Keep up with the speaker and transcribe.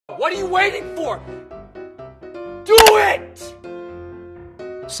What are you waiting for? Do it!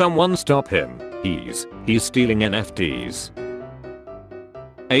 Someone stop him. He's stealing NFTs.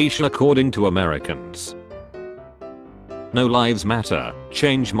 Asia according to Americans. No lives matter.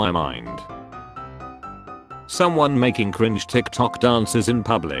 Change my mind. Someone making cringe TikTok dances in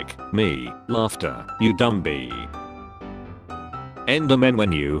public. Me. Laughter. You dumb bee. Endermen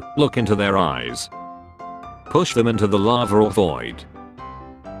when you look into their eyes. Push them into the lava or void.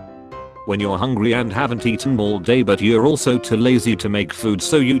 When you're hungry and haven't eaten all day but you're also too lazy to make food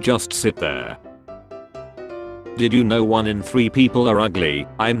so you just sit there. Did you know 1 in 3 people are ugly?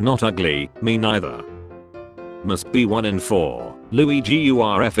 I'm not ugly, me neither. Must be 1 in 4. Luigi, you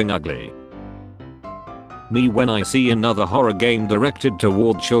are effing ugly. Me when I see another horror game directed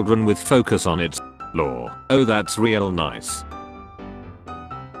toward children with focus on its lore. Oh, that's real nice.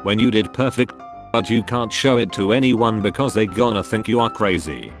 When you did perfect but you can't show it to anyone because they gonna think you are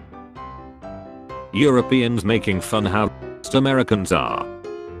crazy. Europeans making fun how Americans are.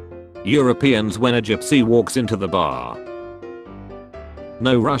 Europeans when a gypsy walks into the bar.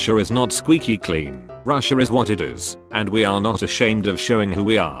 No, Russia is not squeaky clean. Russia is what it is, and we are not ashamed of showing who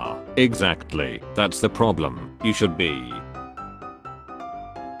we are. Exactly, that's the problem. You should be.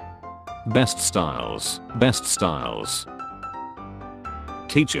 Best styles. Best styles.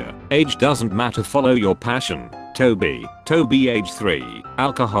 Teacher, age doesn't matter, follow your passion. Toby age 3,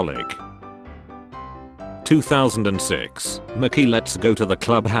 alcoholic. 2006, Mickey, let's go to the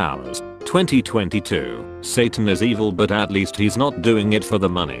clubhouse. 2022, Satan is evil but at least he's not doing it for the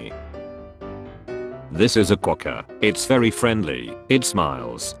money. This is a quokka. It's very friendly. It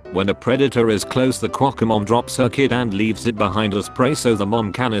smiles. When a predator is close, the quokka mom drops her kid and leaves it behind as prey so the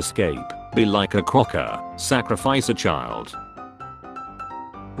mom can escape. Be like a quokka. Sacrifice a child.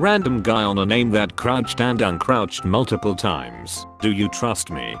 Random guy on a name that crouched and uncrouched multiple times. Do you trust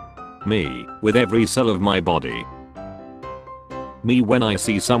me? Me, with every cell of my body. Me when I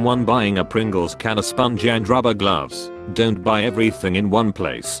see someone buying a Pringles can, a sponge and rubber gloves. Don't buy everything in one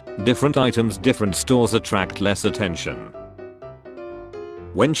place. Different items, different stores attract less attention.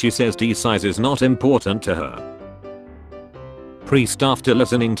 When she says D size is not important to her. Priest after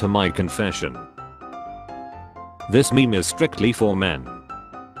listening to my confession. This meme is strictly for men.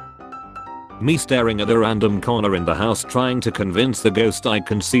 Me staring at a random corner in the house trying to convince the ghost I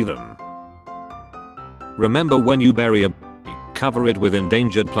can see them. Remember when you bury a cover it with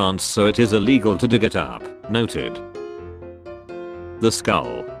endangered plants so it is illegal to dig it up. Noted. The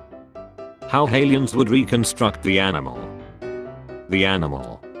skull. How aliens would reconstruct the animal. The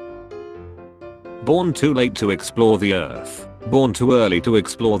animal. Born too late to explore the earth. Born too early to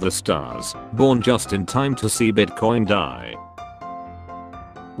explore the stars. Born just in time to see Bitcoin die.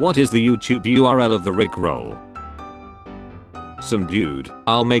 What is the YouTube URL of the Rickroll? Some dude,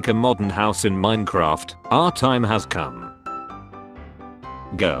 I'll make a modern house in Minecraft. Our time has come.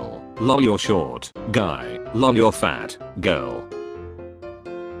 Girl, lol you're short. Guy, lol you're fat. Girl.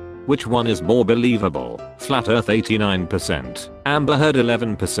 Which one is more believable? Flat Earth 89%. Amber Heard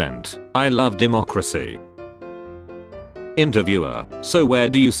 11%. I love democracy. Interviewer, so where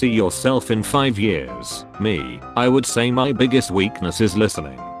do you see yourself in 5 years? Me, I would say my biggest weakness is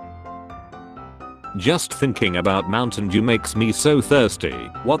listening. Just thinking about Mountain Dew makes me so thirsty.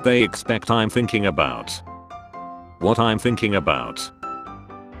 What they expect I'm thinking about. What I'm thinking about.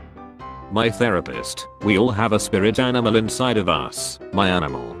 My therapist, we all have a spirit animal inside of us. My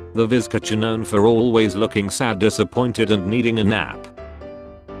animal, the Vizcacha, known for always looking sad, disappointed and needing a nap.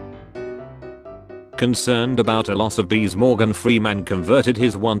 Concerned about a loss of bees, Morgan Freeman converted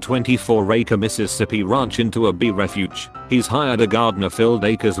his 124-acre Mississippi ranch into a bee refuge. He's hired a gardener, filled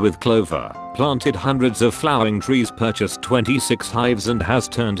acres with clover, planted hundreds of flowering trees, purchased 26 hives and has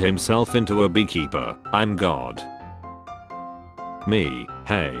turned himself into a beekeeper. I'm God. Me,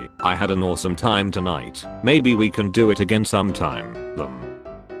 hey, I had an awesome time tonight. Maybe we can do it again sometime. Them.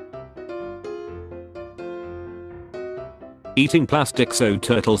 Eating plastic so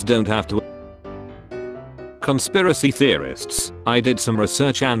turtles don't have to. Conspiracy theorists, I did some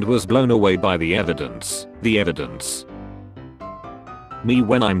research and was blown away by the evidence. The evidence. Me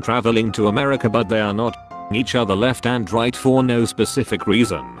when I'm traveling to America but they are not each other left and right for no specific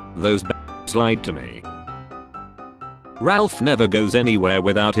reason. Those b****s lied to me. Ralph never goes anywhere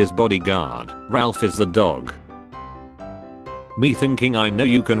without his bodyguard. Ralph is the dog. Me thinking I know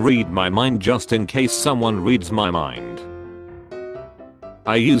you can read my mind just in case someone reads my mind.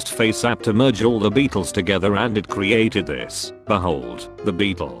 I used FaceApp to merge all the Beatles together and it created this. Behold, the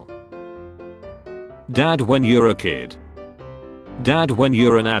Beatle. Dad when you're a kid. Dad when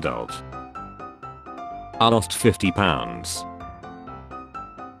you're an adult. I lost 50 pounds.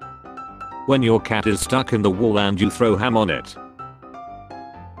 When your cat is stuck in the wall and you throw ham on it.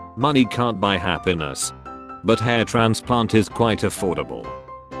 Money can't buy happiness. But hair transplant is quite affordable.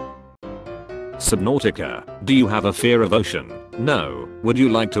 Subnautica, do you have a fear of ocean? No. Would you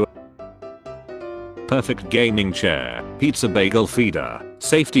like to? Perfect gaming chair, pizza bagel feeder,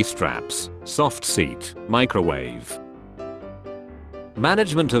 safety straps, soft seat, microwave.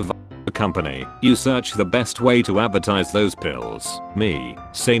 Management of a company, you search the best way to advertise those pills. Me,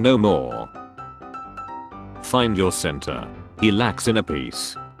 say no more. Find your center. He lacks inner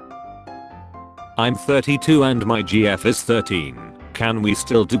peace. I'm 32 and my GF is 13. Can we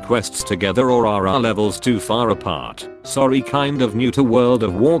still do quests together or are our levels too far apart? Sorry, kind of new to World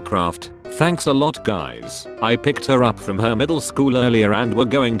of Warcraft. Thanks a lot guys. I picked her up from her middle school earlier and we're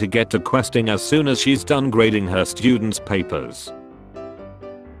going to get to questing as soon as she's done grading her students' papers.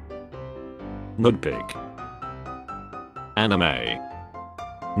 Nudpig. Anime.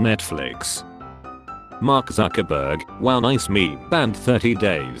 Netflix. Mark Zuckerberg, wow nice meme. Banned 30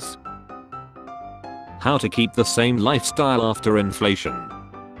 days. How to keep the same lifestyle after inflation.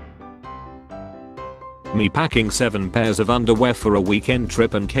 Me packing 7 pairs of underwear for a weekend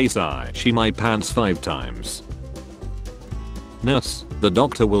trip in case I shit my pants 5 times. Nurse, the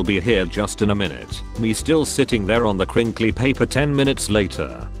doctor will be here just in a minute. Me still sitting there on the crinkly paper 10 minutes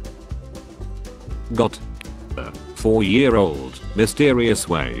later. Got a 4-year-old, mysterious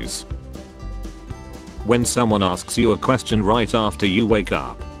ways. When someone asks you a question right after you wake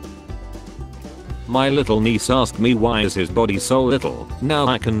up. My little niece asked me why is his body so little, now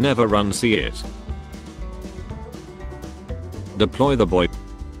I can never unsee it. Deploy the boy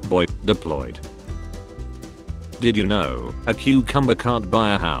deployed. Did you know, a cucumber can't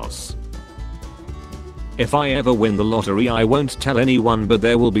buy a house? If I ever win the lottery I won't tell anyone but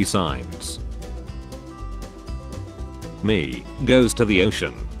there will be signs. Me, goes to the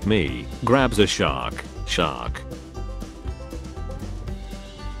ocean. Me, grabs a shark.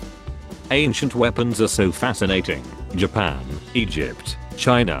 Ancient weapons are so fascinating. Japan, Egypt,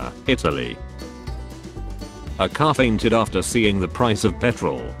 China, Italy. A car fainted after seeing the price of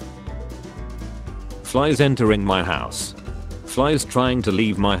petrol. Flies entering my house. Flies trying to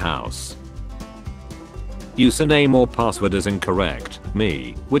leave my house. Username or password is incorrect.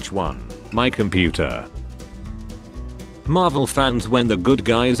 Me, which one? My computer. Marvel fans when the good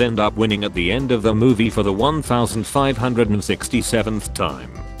guys end up winning at the end of the movie for the 1567th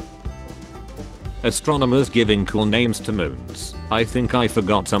time. Astronomers giving cool names to moons. I think I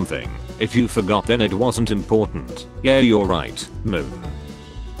forgot something. If you forgot then it wasn't important. Yeah you're right, moon.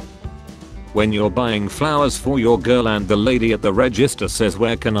 When you're buying flowers for your girl and the lady at the register says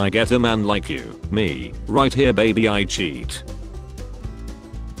where can I get a man like you? Me, right here baby I cheat.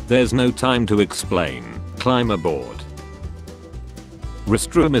 There's no time to explain. Climb aboard.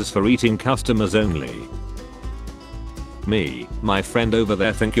 Restroom is for eating customers only. Me, my friend over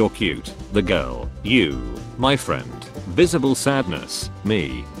there think you're cute. The girl, you, my friend. Visible sadness.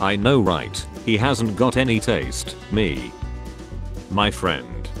 Me, I know right. He hasn't got any taste. Me. My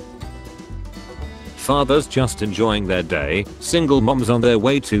friend. Fathers just enjoying their day. Single moms on their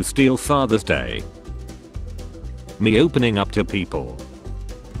way to steal Father's Day. Me opening up to people.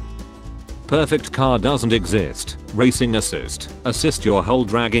 Perfect car doesn't exist. Racing assist. Assist your whole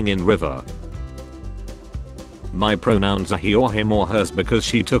dragging in river. My pronouns are he or him or hers because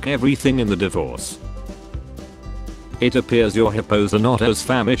she took everything in the divorce. It appears your hippos are not as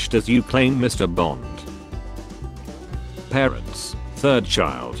famished as you claim Mr. Bond. Parents. Third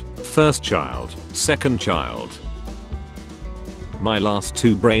child. First child. Second child. My last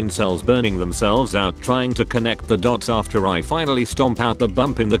 2 brain cells burning themselves out trying to connect the dots after I finally stomp out the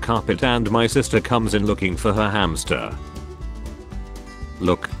bump in the carpet and my sister comes in looking for her hamster.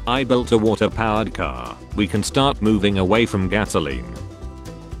 Look, I built a water-powered car. We can start moving away from gasoline.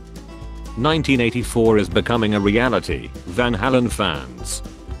 1984 is becoming a reality. Van Halen fans.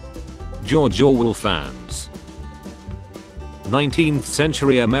 George Orwell fans. 19th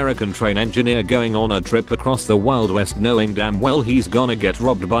century American train engineer going on a trip across the Wild West knowing damn well he's gonna get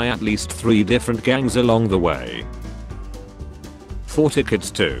robbed by at least 3 different gangs along the way. 4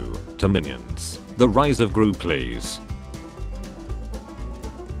 tickets to Minions. The Rise of Gru please.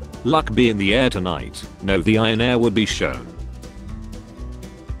 Luck be in the air tonight. No, the Iron Air would be shown.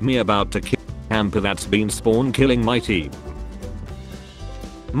 Me about to kill camper that's been spawn killing my team.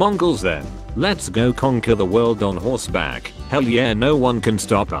 Mongols then. Let's go conquer the world on horseback. Hell yeah, no one can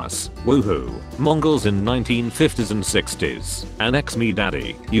stop us. Woohoo. Mongols in 1950s and 60s. Annex me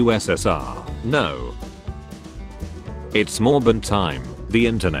daddy. USSR. No. It's Morbin time. The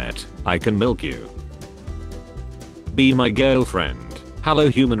internet. I can milk you. Be my girlfriend. Hello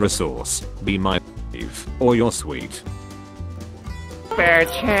human resource, be my f***, or you're sweet. Spare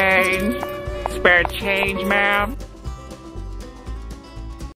change. Spare change, ma'am.